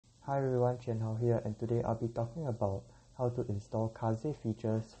Hi everyone, Chen Hao here, and today I'll be talking about how to install KAZE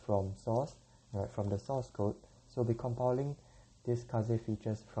features from source, from the source code. So I'll be compiling these KAZE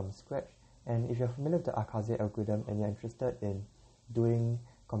features from scratch. And if you're familiar with the AKAZE algorithm and you're interested in doing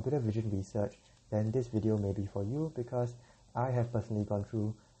computer vision research, then this video may be for you, because I have personally gone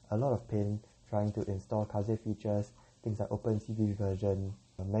through a lot of pain trying to install KAZE features, things like OpenCV version.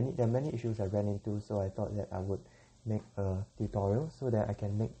 There are many issues I ran into, so I thought that I would make a tutorial so that I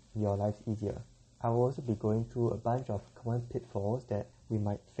can make your lives easier. I will also be going through a bunch of common pitfalls that we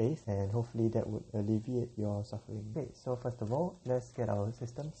might face, and hopefully that would alleviate your suffering. Okay, so first of all, let's get our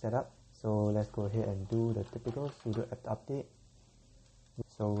system set up. So let's go ahead and do the typical sudo apt update.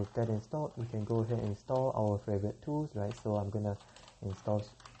 So with that installed, we can go ahead and install our favorite tools, right? So I'm gonna install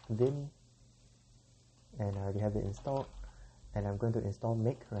Vim, and I already have it installed. And I'm going to install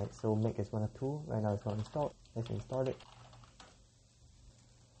make, right? So make is one of two. Right now it's not installed. Let's install it.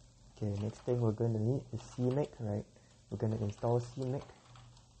 Okay, next thing we're going to need is cmake, right? We're going to install cmake.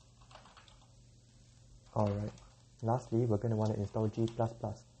 Alright. Lastly, we're going to want to install G++.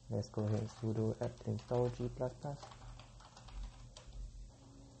 Let's go ahead and sudo apt install G++.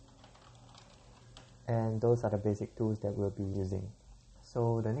 And those are the basic tools that we'll be using.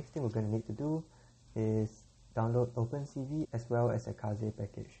 So the next thing we're going to need to do is download OpenCV as well as a KAZE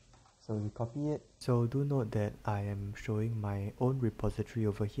package. So we copy it. So do note that I am showing my own repository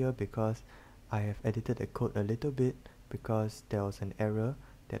over here because I have edited the code a little bit because there was an error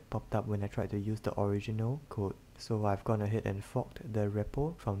that popped up when I tried to use the original code. So I've gone ahead and forked the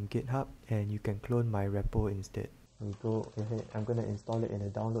repo from GitHub, and you can clone my repo instead. We go ahead, I'm going to install it in the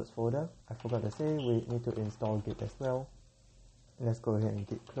downloads folder. I forgot to say we need to install Git as well. Let's go ahead and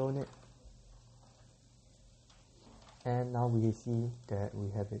git clone it. And now we see that we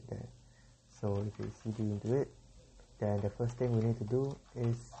have it there. So if we cd into it, then the first thing we need to do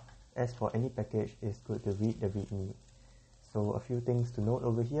is, as for any package, it's good to read the readme. So a few things to note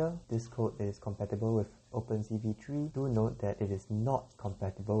over here. This code is compatible with OpenCV 3. Do note that it is not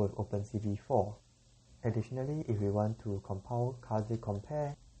compatible with OpenCV 4. Additionally, if we want to compile KAZE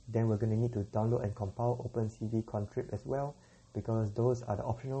compare, then we're going to need to download and compile OpenCV Contrib as well, because those are the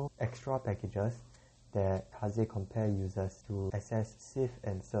optional extra packages that KAZE compare uses to access SIFT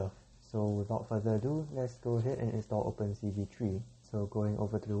and SIRF. So without further ado, let's go ahead and install OpenCV 3. So going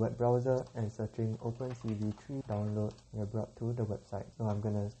over to the web browser and searching OpenCV 3 download, we're brought to the website. So I'm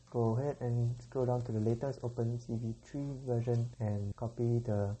gonna go ahead and scroll down to the latest OpenCV 3 version and copy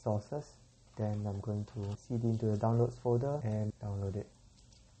the sources. Then I'm going to cd into the downloads folder and download it.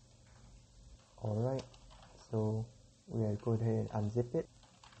 Alright, so we'll go ahead and unzip it.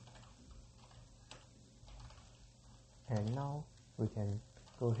 And now we can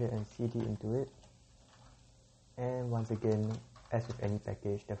go ahead and cd into it. And once again, as with any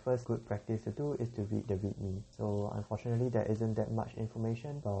package, the first good practice to do is to read the readme. So unfortunately there isn't that much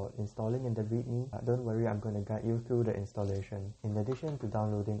information about installing in the readme, but don't worry, I'm going to guide you through the installation. In addition to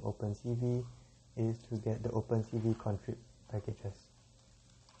downloading OpenCV is to get the OpenCV Contrib packages.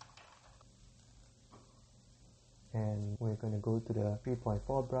 And we're going to go to the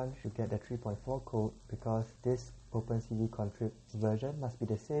 3.4 branch to get the 3.4 code, because this OpenCV Contrib version must be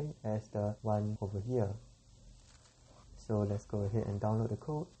the same as the one over here. So let's go ahead and download the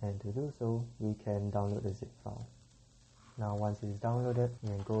code, and to do so, we can download the zip file. Now once it's downloaded,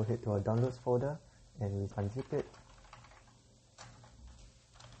 we can go ahead to our downloads folder and we unzip it.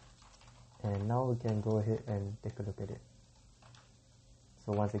 And now we can go ahead and take a look at it.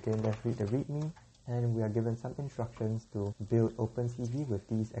 So once again, let's read the readme. And we are given some instructions to build OpenCV with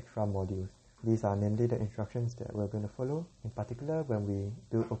these extra modules. These are namely the instructions that we're going to follow. In particular, when we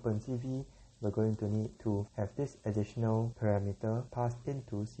build OpenCV, we're going to need to have this additional parameter passed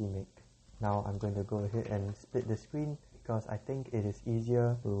into cmake. Now I'm going to go ahead and split the screen because I think it is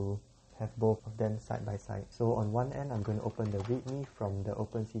easier to have both of them side by side. So on one end, I'm going to open the readme from the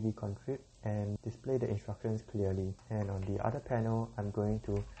OpenCV Contrib and display the instructions clearly. And on the other panel, I'm going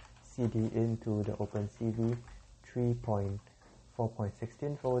to cd into the OpenCV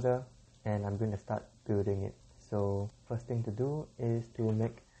 3.4.16 folder, and I'm going to start building it. So first thing to do is to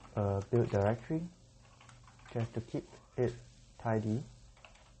make a build directory just to keep it tidy.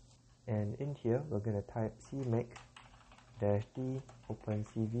 And in here, we're going to type cmake -d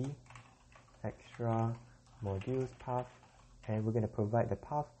OpenCV extra modules path, and we're going to provide the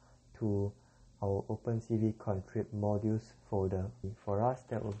path to our OpenCV Contrib modules folder. For us,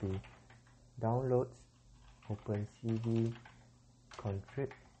 that will be downloads OpenCV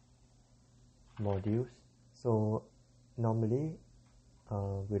Contrib modules. So normally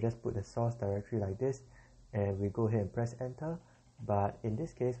we just put the source directory like this, and we go ahead and press enter, But in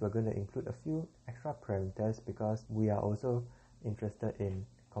this case, we're going to include a few extra parameters because we are also interested in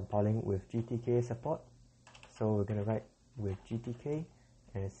compiling with GTK support. So we're going to write with GTK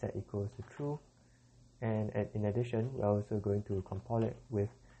and set equals to true. And in addition, we're also going to compile it with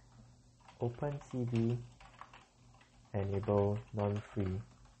OpenCV enable non-free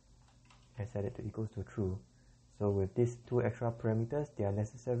and set it to equals to true. So with these two extra parameters, they are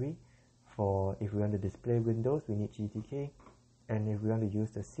necessary for if we want to display windows, we need GTK, and if we want to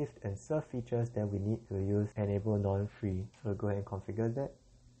use the SIFT and SIFT features, then we need to use enable non-free. So go ahead and configure that.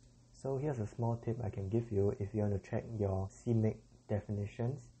 So here's a small tip I can give you if you want to check your CMake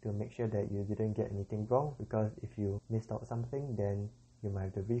definitions to make sure that you didn't get anything wrong, because if you missed out something, then you might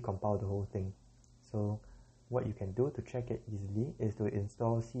have to recompile the whole thing. So what you can do to check it easily is to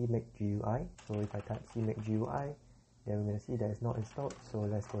install CMake GUI. So if I type CMake GUI, then we're going to see that it's not installed. So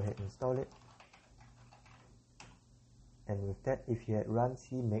let's go ahead and install it. And with that, if you had run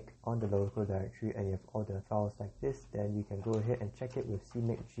CMake on the local directory and you have all the files like this, then you can go ahead and check it with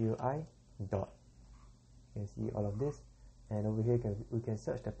CMake GUI dot. You can see all of this, and over here we can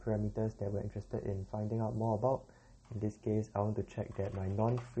search the parameters that we're interested in finding out more about. In this case, I want to check that my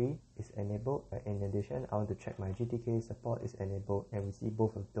non-free is enabled. In addition, I want to check my GTK support is enabled, and we see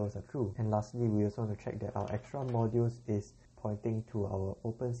both of those are true. And lastly, we also want to check that our extra modules is pointing to our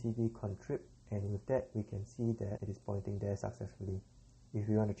OpenCV Contrib, and with that, we can see that it is pointing there successfully. If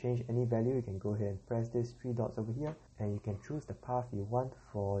you want to change any value, you can go ahead and press these three dots over here, and you can choose the path you want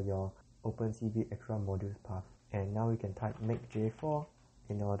for your OpenCV extra modules path. And now we can type make J4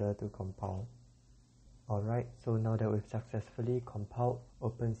 in order to compile. Alright, so now that we've successfully compiled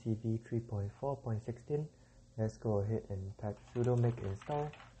OpenCV 3.4.16, let's go ahead and type sudo make install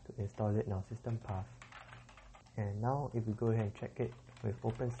to install it in our system path. And now if we go ahead and check it with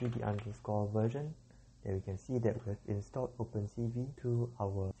OpenCV_version, then we can see that we've installed OpenCV to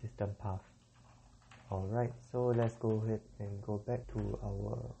our system path. Alright, so let's go ahead and go back to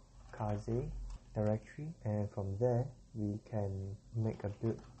our KAZE directory, and from there we can make a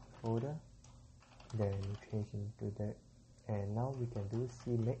build folder, then change into that, and now we can do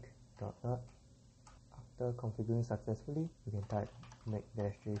cmake dot. After configuring successfully, we can type make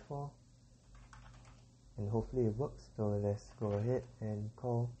 -j4, and hopefully it works. So let's go ahead and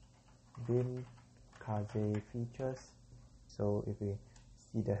call bin KAZE features. So if we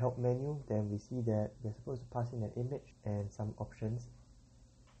see the help menu, then we see that we're supposed to pass in an image and some options.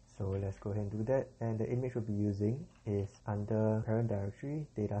 So let's go ahead and do that, and the image we'll be using is under parent directory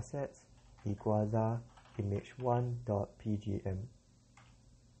datasets iguaza image1.pgm.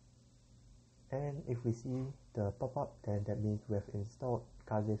 And if we see the pop-up, then that means we have installed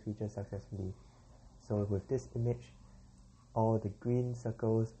KAZE features successfully. So with this image, all the green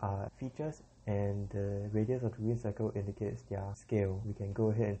circles are features, and the radius of the green circle indicates their scale. We can go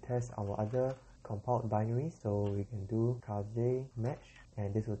ahead and test our other compiled binaries. So we can do KAZE match,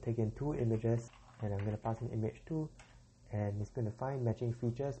 and this will take in two images, and I'm going to pass in image 2, and it's going to find matching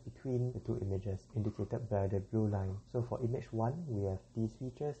features between the two images indicated by the blue line. So for image 1, we have these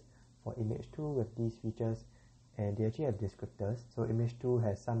features. For image 2, we have these features, and they actually have descriptors. So image 2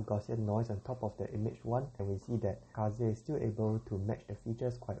 has some Gaussian noise on top of the image 1, and we see that KAZE is still able to match the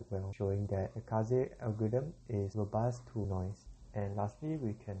features quite well, showing that the KAZE algorithm is robust to noise. And lastly,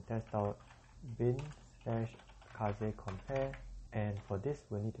 we can test out bin/KAZE compare, and for this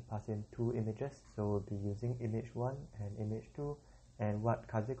we'll need to pass in two images. So we'll be using image 1 and image 2, and what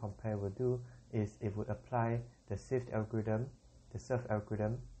KAZE compare will do is it would apply the SIFT algorithm, the SIFT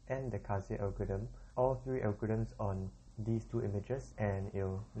algorithm, and the KAZE algorithm, all three algorithms on these two images, and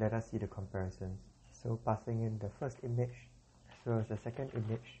it'll let us see the comparisons. So passing in the first image as well as the second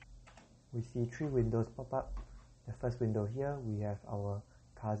image, we see three windows pop up. The first window here, we have our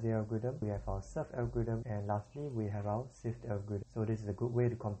KAZE algorithm, we have our SIFT algorithm, and lastly we have our SIFT algorithm. So this is a good way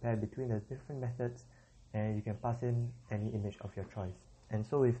to compare between the different methods, and you can pass in any image of your choice. And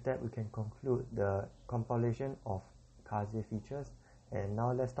so with that, we can conclude the compilation of KAZE features. And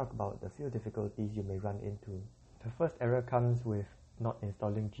now let's talk about the few difficulties you may run into. The first error comes with not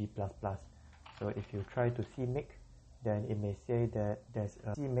installing G++. So if you try to CMake, then it may say that there's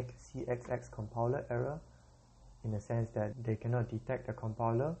a CMake CXX compiler error, in the sense that they cannot detect a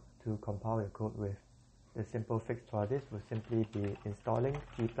compiler to compile your code with. The simple fix for this will simply be installing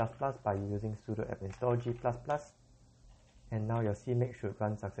G++ by using sudo apt install G++, and now your CMake should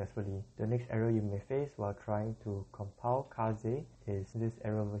run successfully. The next error you may face while trying to compile KAZE is this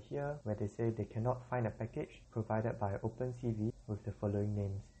error over here, where they say they cannot find a package provided by OpenCV with the following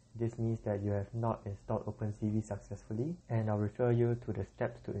names. This means that you have not installed OpenCV successfully, and I'll refer you to the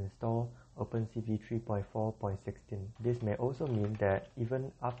steps to install OpenCV 3.4.16. This may also mean that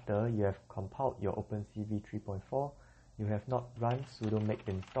even after you have compiled your OpenCV 3.4, you have not run sudo make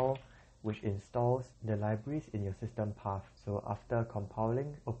install, which installs the libraries in your system path. So after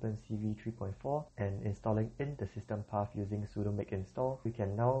compiling OpenCV 3.4 and installing in the system path using sudo make install, we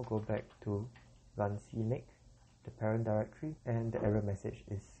can now go back to run cmake, the parent directory, and the error message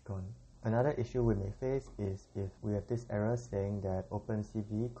is gone. Another issue we may face is if we have this error saying that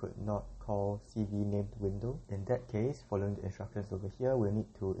OpenCV could not call CV named window. In that case, following the instructions over here, we'll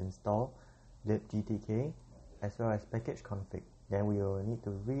need to install libgtk as well as package config. Then we will need to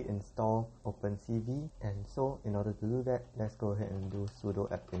reinstall OpenCV, and so in order to do that, let's go ahead and do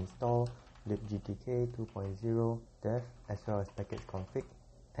sudo apt install libgtk 2.0 dev as well as package config.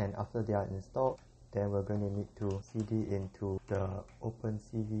 And after they are installed, then we're going to need to cd into the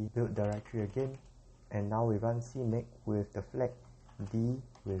OpenCV build directory again, and now we run cmake with the flag d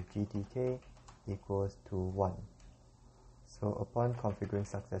with gtk equals to 1. So upon configuring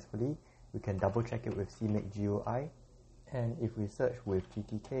successfully, we can double check it with cmake GUI, and if we search with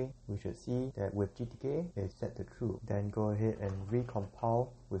gtk, we should see that with gtk is set to true. Then go ahead and recompile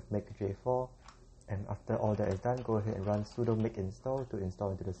with make j4, and after all that is done, go ahead and run sudo make install to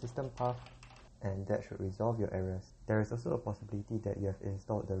install into the system path, and that should resolve your errors. There is also a possibility that you have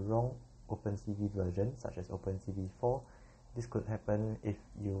installed the wrong OpenCV version, such as OpenCV 4. This could happen if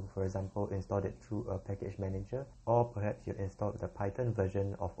you, for example, installed it through a package manager, or perhaps you installed the Python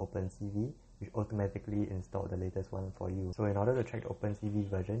version of OpenCV, which automatically installed the latest one for you. So in order to check the OpenCV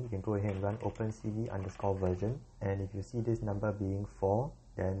version, you can go ahead and run OpenCV_version, and if you see this number being 4,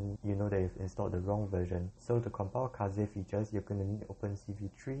 then you know that you've installed the wrong version. So to compile KAZE features, you're going to need OpenCV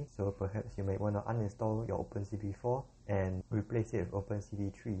 3, so perhaps you might want to uninstall your OpenCV 4 and replace it with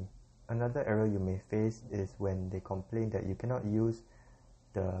OpenCV 3. Another error you may face is when they complain that you cannot use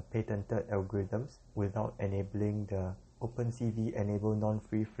the patented algorithms without enabling the OpenCV enable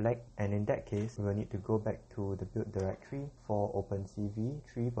non-free flag, and in that case, we will need to go back to the build directory for OpenCV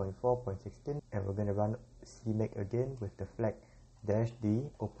 3.4.16, and we're going to run cmake again with the flag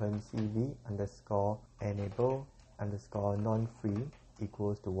 -d OpenCV _enable _non-free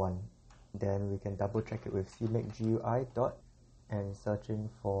equals to 1. Then we can double check it with cmake GUI dot, and searching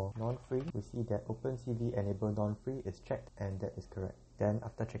for non-free, we see that OpenCV enable non-free is checked, and that is correct. Then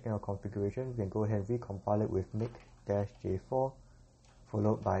after checking our configuration, we can go ahead and recompile it with make-j4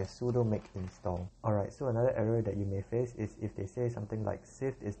 followed by sudo make install. Alright, so another error that you may face is if they say something like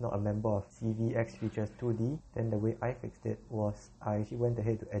SIFT is not a member of CVX features 2D, then the way I fixed it was I actually went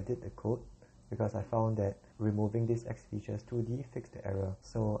ahead to edit the code, because I found that removing this X features 2D fixed the error.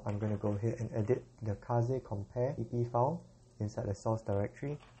 So I'm going to go ahead and edit the KAZE compare pp file inside the source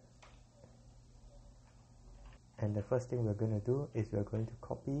directory. And the first thing we're going to do is we're going to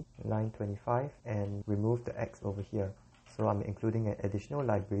copy line 25 and remove the X over here. So I'm including an additional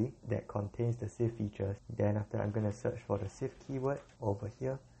library that contains the SIFT features. Then after, I'm going to search for the SIFT keyword over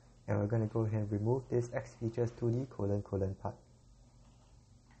here, and we're going to go ahead and remove this X features 2D : part.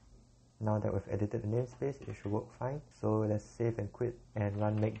 Now that we've edited the namespace, it should work fine. So let's save and quit and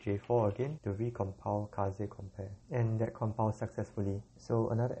run make j4 again to recompile KAZE compare. And that compiles successfully. So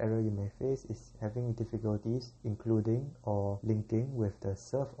another error you may face is having difficulties including or linking with the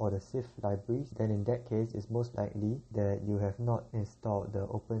SIRF or the SIFT libraries. Then in that case, it's most likely that you have not installed the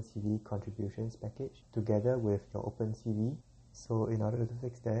OpenCV contributions package together with your OpenCV. So in order to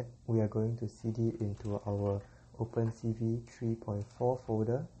fix that, we are going to cd into our OpenCV 3.4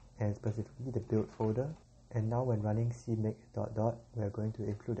 folder, and specifically the build folder. And now when running cmake ... we are going to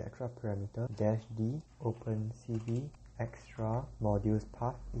include the extra parameter -d OpenCV extra modules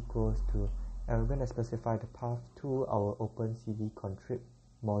path equals to, and we're going to specify the path to our OpenCV Contrib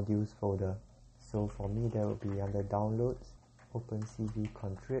modules folder. So for me, that will be under downloads, OpenCV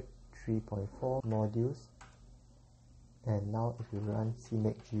Contrib 3.4 modules. And now if we run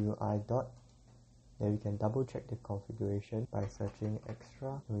cmake GUI dot, then we can double check the configuration by searching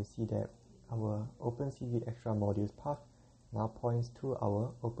extra, and we see that our OpenCV extra modules path now points to our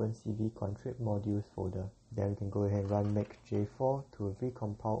OpenCV Contrib modules folder. Then we can go ahead and run make j4 to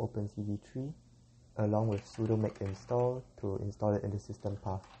recompile OpenCV 3 along with sudo make install to install it in the system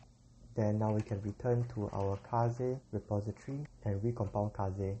path. Then now we can return to our KAZE repository and recompile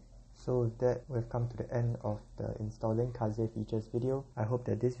KAZE. So with that, we've come to the end of the installing KAZE features video. I hope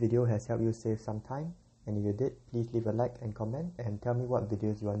that this video has helped you save some time, and if you did, please leave a like and comment and tell me what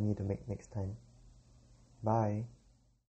videos you want me to make next time. Bye!